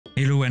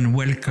Hello and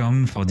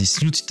welcome for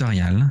this new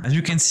tutorial. As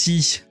you can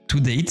see,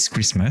 today it's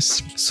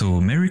Christmas, so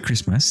Merry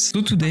Christmas.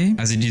 So today,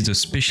 as it is a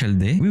special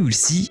day, we will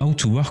see how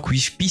to work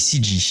with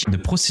PCG, the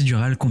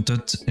Procedural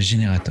Content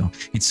Generator.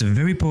 It's a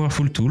very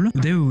powerful tool.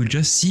 Today we will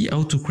just see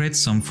how to create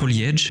some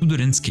foliage to the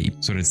landscape.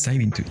 So let's dive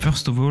into it.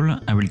 First of all,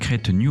 I will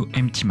create a new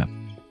empty map.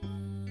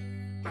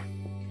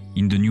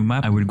 In the new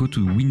map, I will go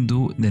to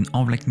Window, then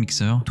Envelope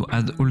Mixer to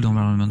add all the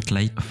environment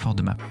light for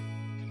the map.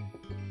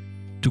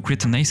 To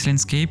create a nice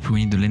landscape,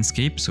 we need the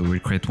landscape, so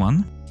we'll create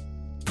one.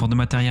 For the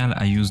material,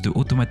 I use the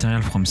auto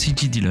material from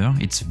CG Dealer.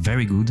 It's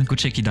very good. Go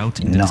check it out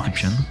in the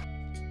description.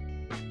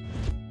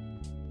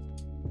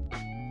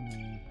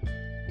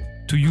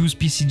 To use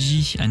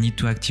PCG, I need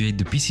to activate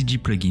the PCG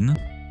plugin.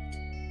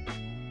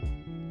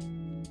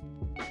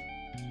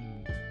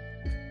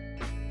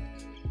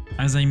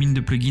 As I'm in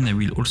the plugin, I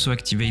will also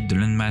activate the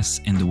landmass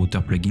and the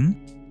water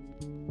plugin.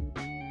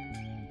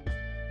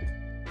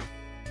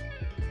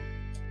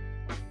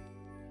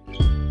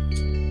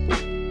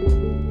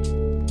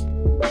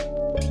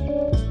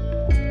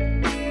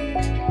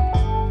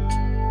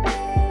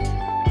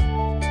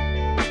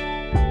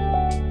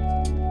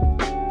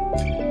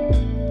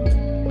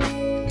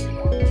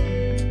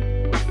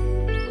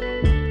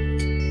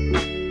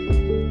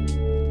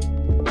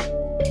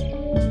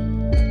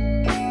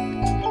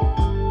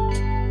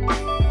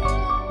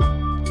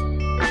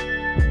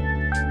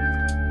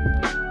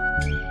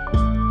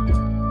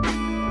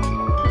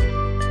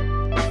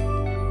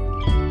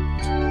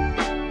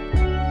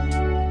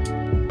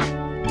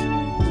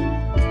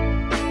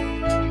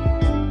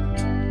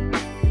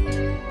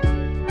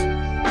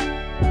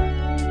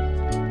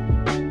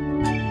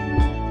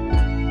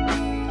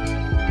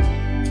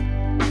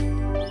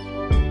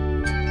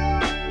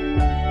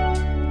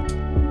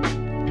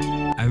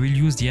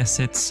 The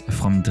assets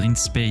from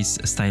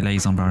Dreamspace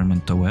Stylized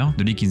Environment Tower.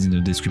 The link is in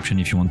the description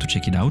if you want to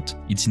check it out.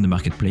 It's in the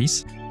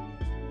marketplace.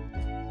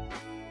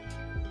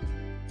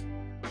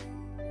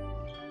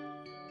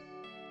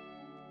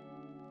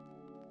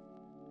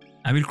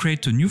 I will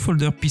create a new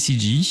folder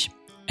PCG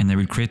and I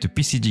will create a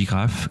PCG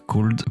graph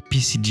called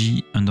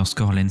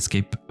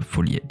PCG_landscape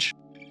foliage.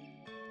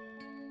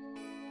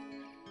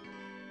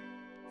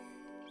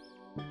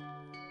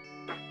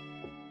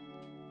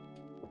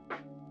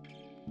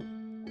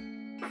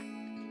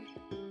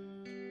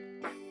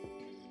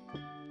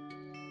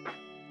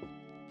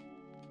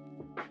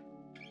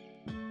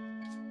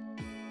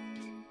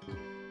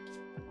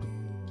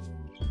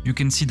 You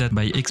can see that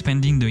by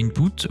expanding the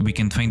input, we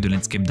can find the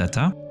landscape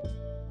data.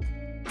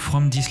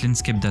 From this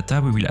landscape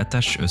data, we will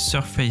attach a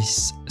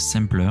surface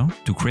sampler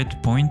to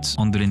create points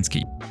on the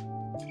landscape.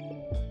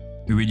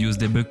 We will use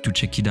debug to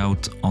check it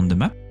out on the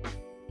map.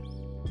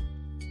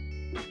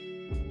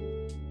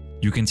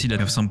 You can see that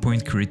I have some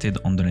points created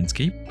on the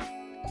landscape.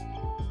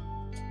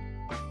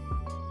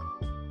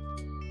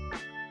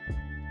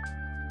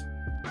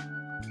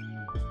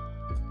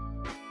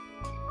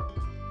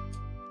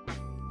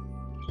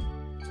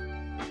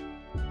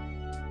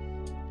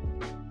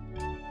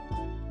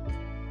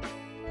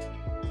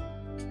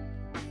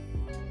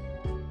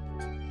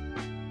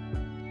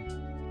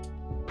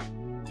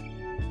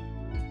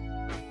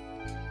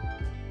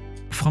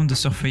 From the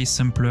surface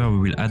sampler, we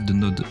will add the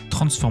node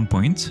transform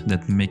point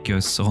that make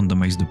us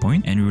randomize the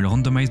point, and we will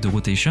randomize the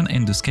rotation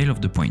and the scale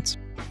of the point.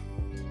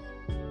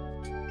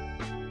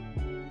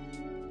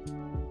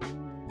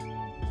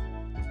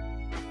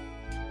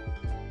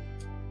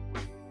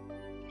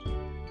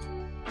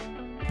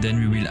 Then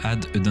we will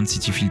add a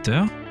density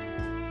filter.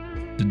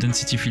 The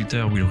density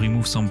filter will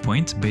remove some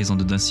points based on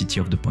the density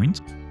of the point.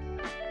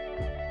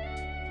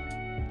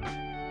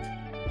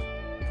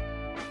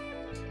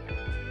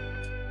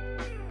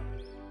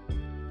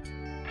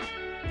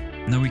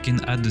 Now we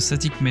can add the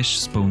static mesh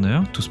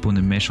spawner to spawn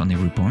a mesh on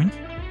every point.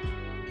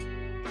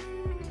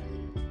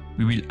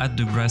 We will add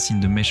the grass in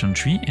the mesh on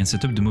tree and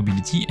set up the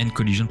mobility and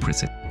collision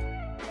preset.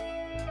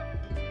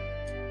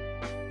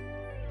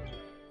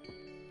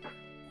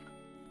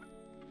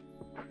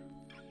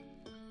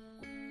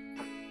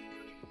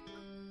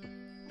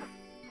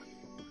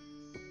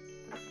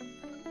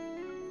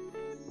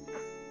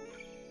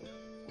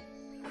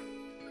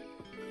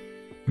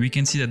 We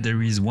can see that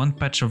there is one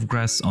patch of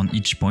grass on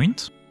each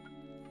point.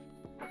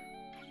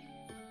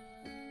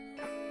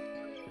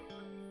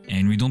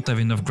 And we don't have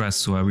enough grass,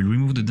 so I will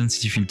remove the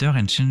density filter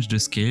and change the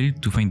scale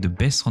to find the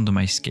best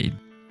randomized scale.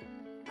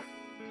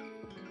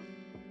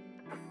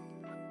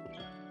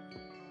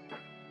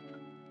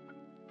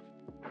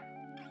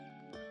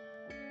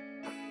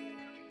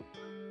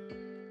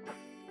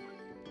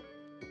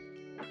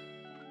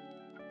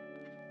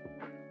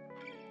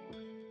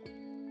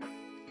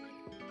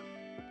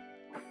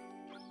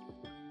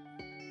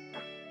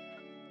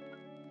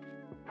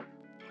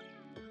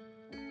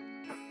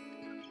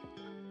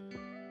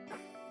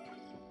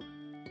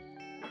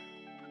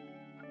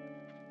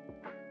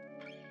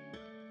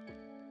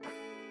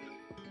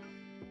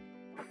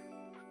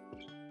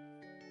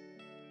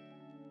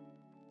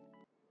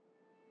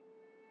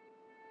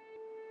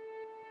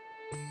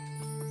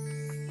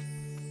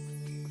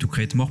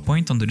 create more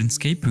points on the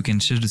landscape, we can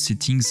change the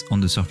settings on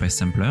the surface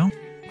sampler.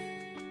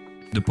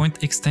 The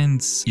point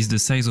extents is the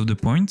size of the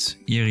point.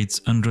 Here it's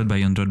 100 by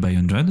 100 by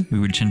 100. We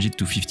will change it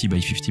to 50 by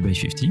 50 by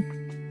 50.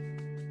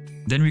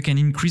 Then we can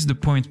increase the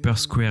point per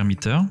square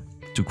meter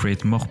to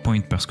create more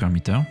points per square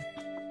meter.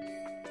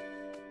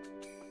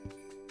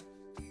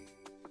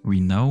 We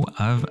now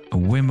have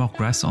way more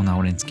grass on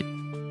our landscape.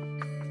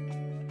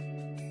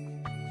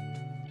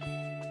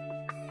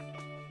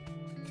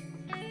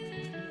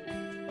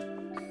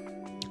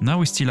 Now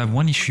we still have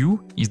one issue,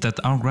 is that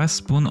our grass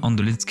spawns on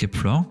the landscape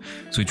floor,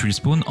 so it will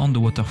spawn on the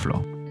water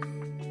floor.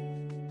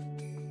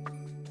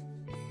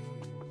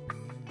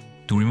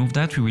 To remove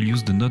that, we will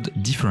use the node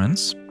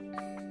difference.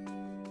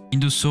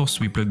 In the source,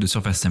 we plug the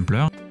surface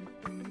sampler,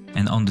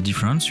 and on the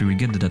difference, we will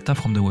get the data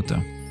from the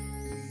water.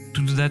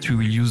 To do that, we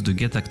will use the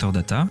get actor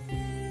data.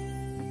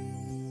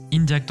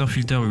 In the actor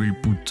filter, we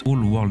will put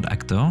all world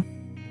actor.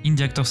 In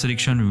the actor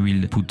selection, we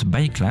will put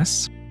by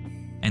class,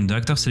 and the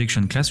actor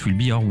selection class will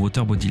be our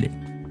water body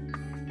delay.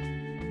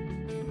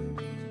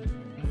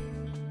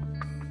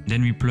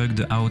 Then we plug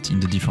the out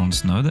in the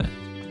difference node.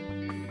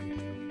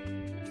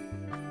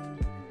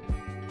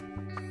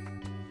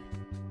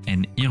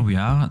 And here we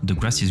are, the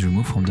grass is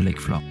removed from the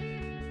lake floor.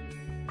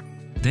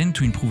 Then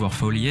to improve our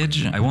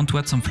foliage, I want to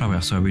add some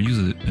flowers, so I will use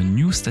a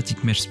new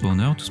static mesh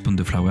spawner to spawn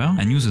the flower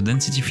and use a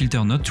density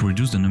filter node to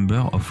reduce the number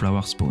of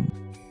flowers spawned.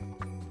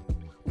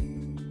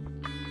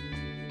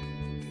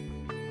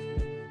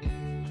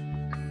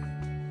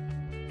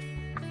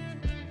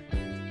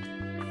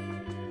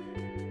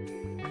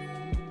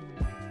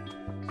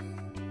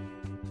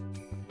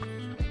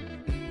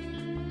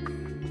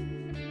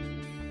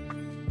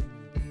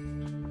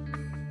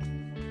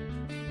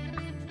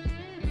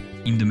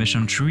 In the mesh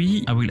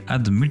tree, I will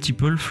add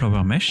multiple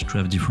flower mesh to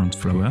have different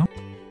flowers.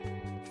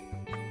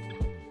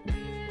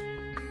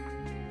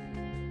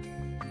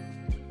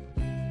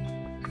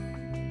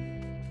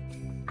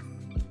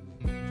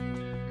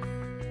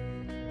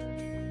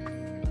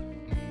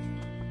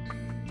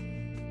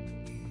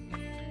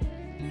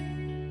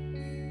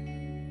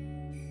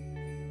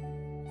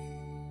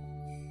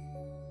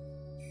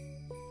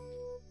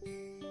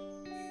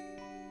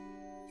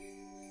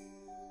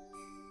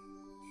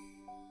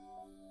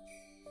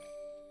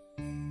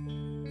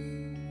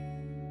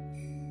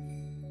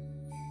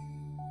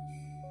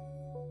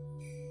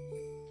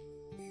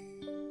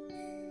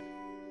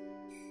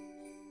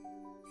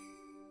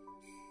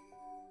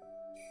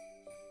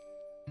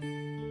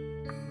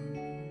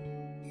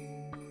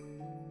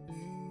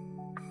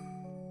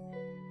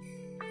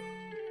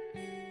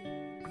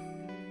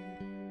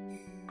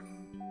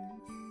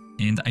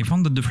 And I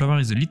found that the flower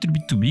is a little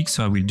bit too big,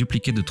 so I will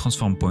duplicate the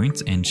transform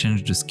point and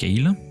change the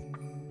scale.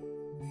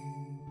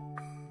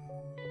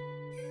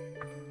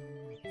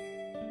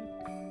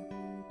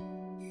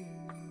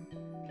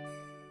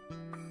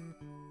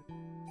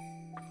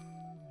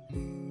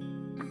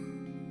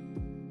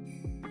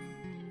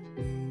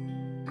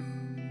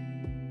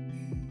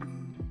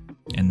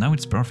 And now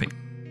it's perfect.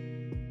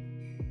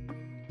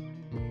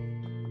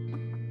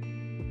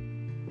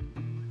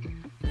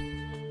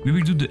 We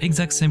will do the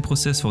exact same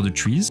process for the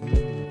trees.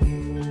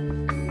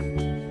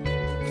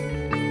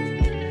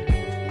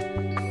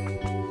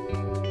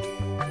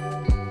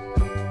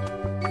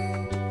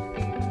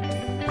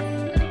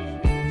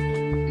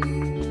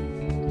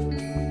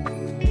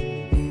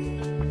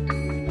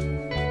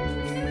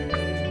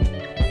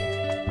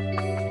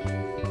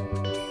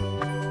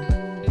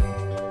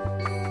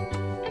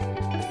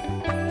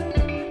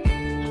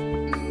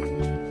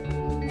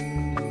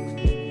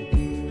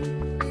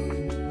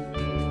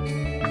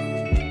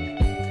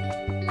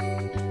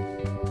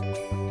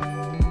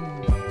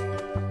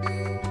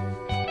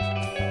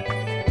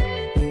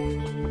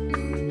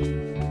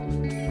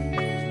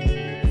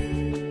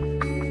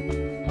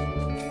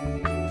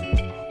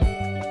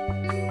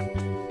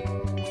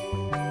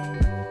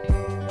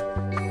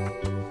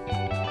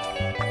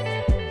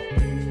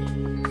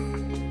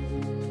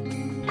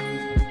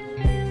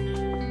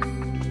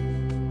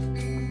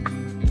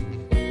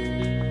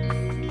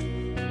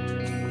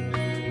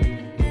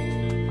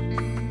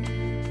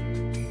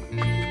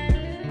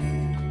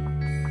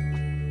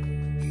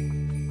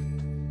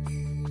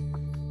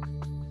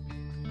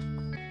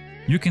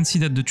 You can see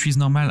that the trees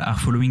normal are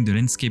following the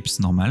landscape's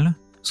normal,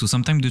 so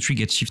sometimes the tree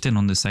gets shifted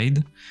on the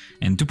side,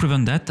 and to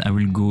prevent that I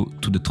will go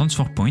to the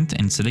transfer point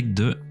and select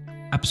the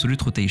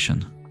absolute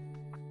rotation.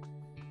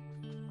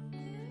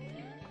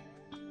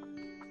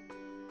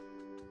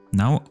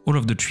 Now all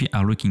of the trees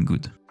are looking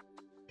good.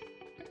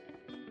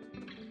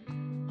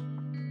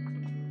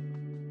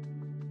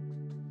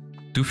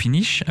 To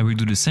finish, I will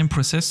do the same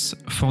process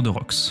for the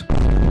rocks.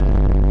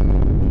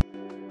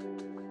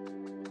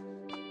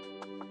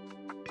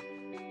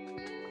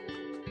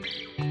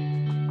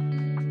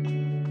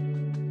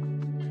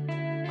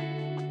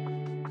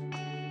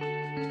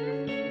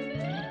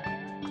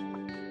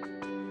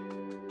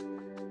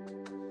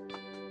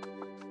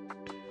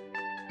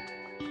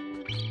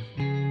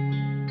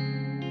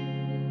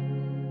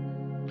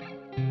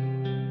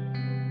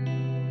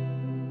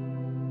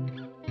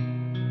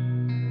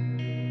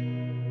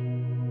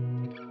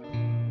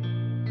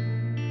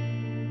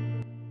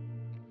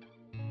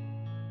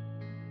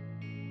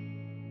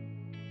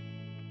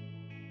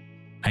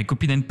 I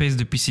copied and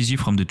pasted the PCG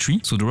from the tree,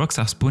 so the rocks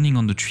are spawning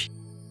on the tree.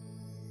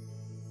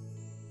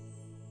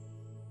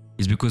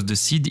 It's because the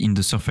seed in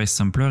the surface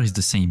sampler is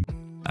the same.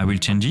 I will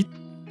change it.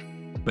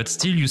 But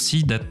still you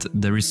see that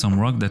there is some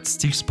rock that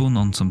still spawn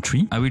on some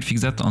tree. I will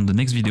fix that on the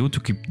next video to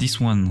keep this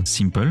one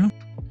simple.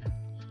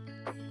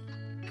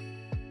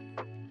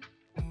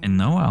 And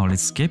now our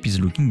landscape is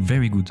looking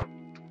very good.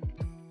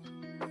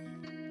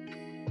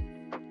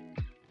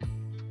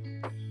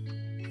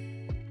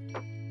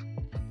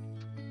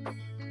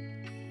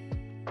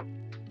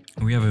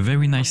 We have a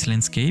very nice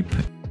landscape.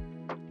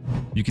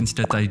 You can see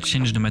that I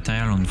changed the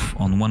material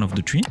on one of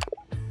the trees.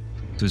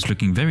 So it's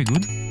looking very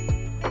good.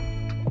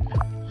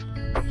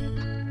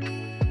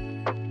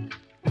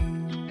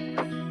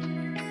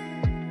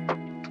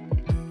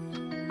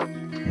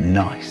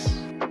 Nice.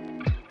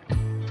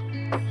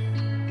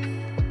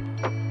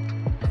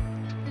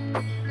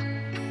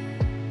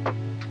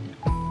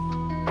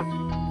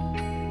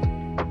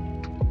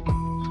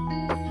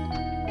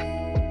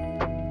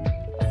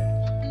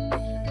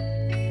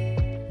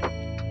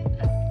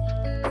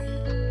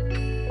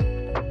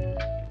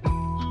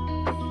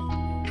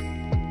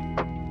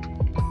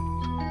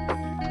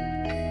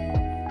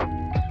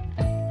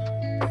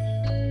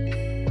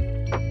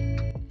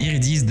 Here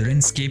it is, the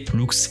landscape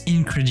looks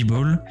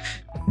incredible.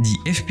 The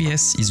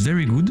FPS is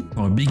very good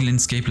for a big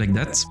landscape like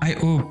that. I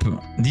hope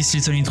this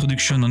little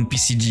introduction on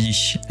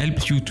PCG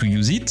helped you to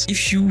use it.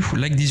 If you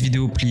like this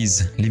video,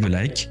 please leave a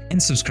like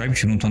and subscribe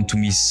if you don't want to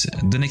miss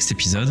the next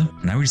episode.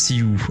 And I will see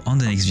you on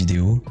the next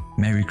video.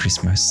 Merry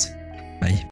Christmas. Bye.